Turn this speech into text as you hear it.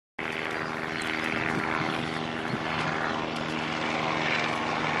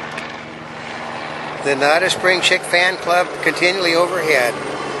The Not a Spring Chick fan club continually overhead.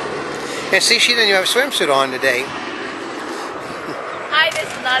 And see, she didn't even have a swimsuit on today. Hi,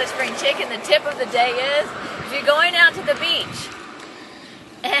 this is Not a Spring Chick, and the tip of the day is, if you're going out to the beach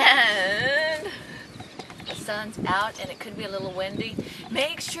and the sun's out and it could be a little windy,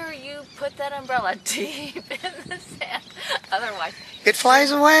 make sure you put that umbrella deep in the sand. Otherwise, it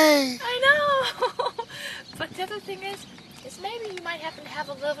flies away. I know. But the other thing is maybe you might happen to have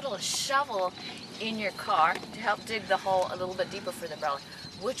a little shovel in your car to help dig the hole a little bit deeper for the umbrella,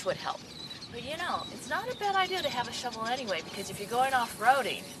 which would help. But you know, it's not a bad idea to have a shovel anyway, because if you're going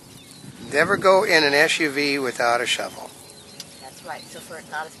off-roading... Never go in an SUV without a shovel. That's right. So for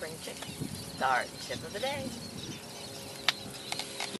Not a Spring Chick, our tip of the day.